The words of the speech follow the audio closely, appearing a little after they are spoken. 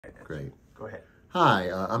Great. Go ahead. Hi,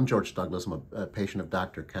 I'm George Douglas. I'm a patient of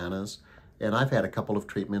Dr. Khanna's, and I've had a couple of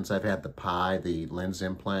treatments. I've had the lens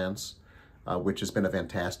implants, which has been a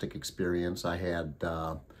fantastic experience. I had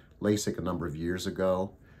LASIK a number of years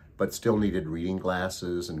ago, but still needed reading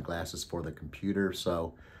glasses and glasses for the computer.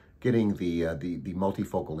 So getting the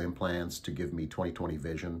multifocal implants to give me 20/20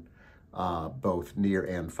 vision, both near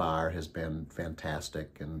and far, has been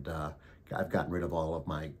fantastic. And I've gotten rid of all of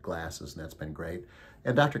my glasses, and that's been great.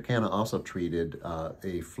 And Dr. Khanna also treated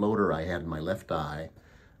a floater I had in my left eye.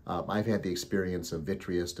 I've had the experience of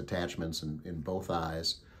vitreous detachments in both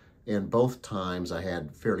eyes. And both times I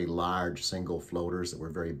had fairly large single floaters that were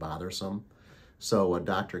very bothersome. So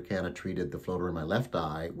Dr. Khanna treated the floater in my left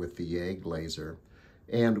eye with the YAG laser.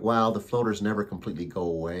 And while the floaters never completely go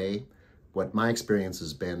away, what my experience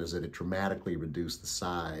has been is that it dramatically reduced the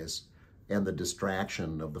size and the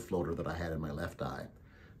distraction of the floater that I had in my left eye.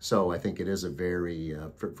 So I think it is a very,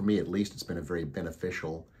 for me at least, it's been a very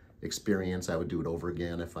beneficial experience. I would do it over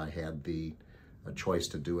again if I had the choice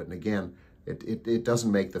to do it. And again, it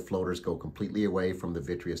doesn't make the floaters go completely away from the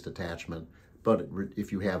vitreous detachment, but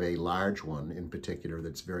if you have a large one in particular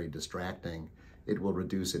that's very distracting, it will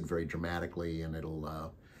reduce it very dramatically, and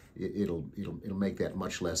it'll make that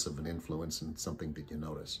much less of an influence and something that you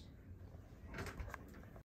notice.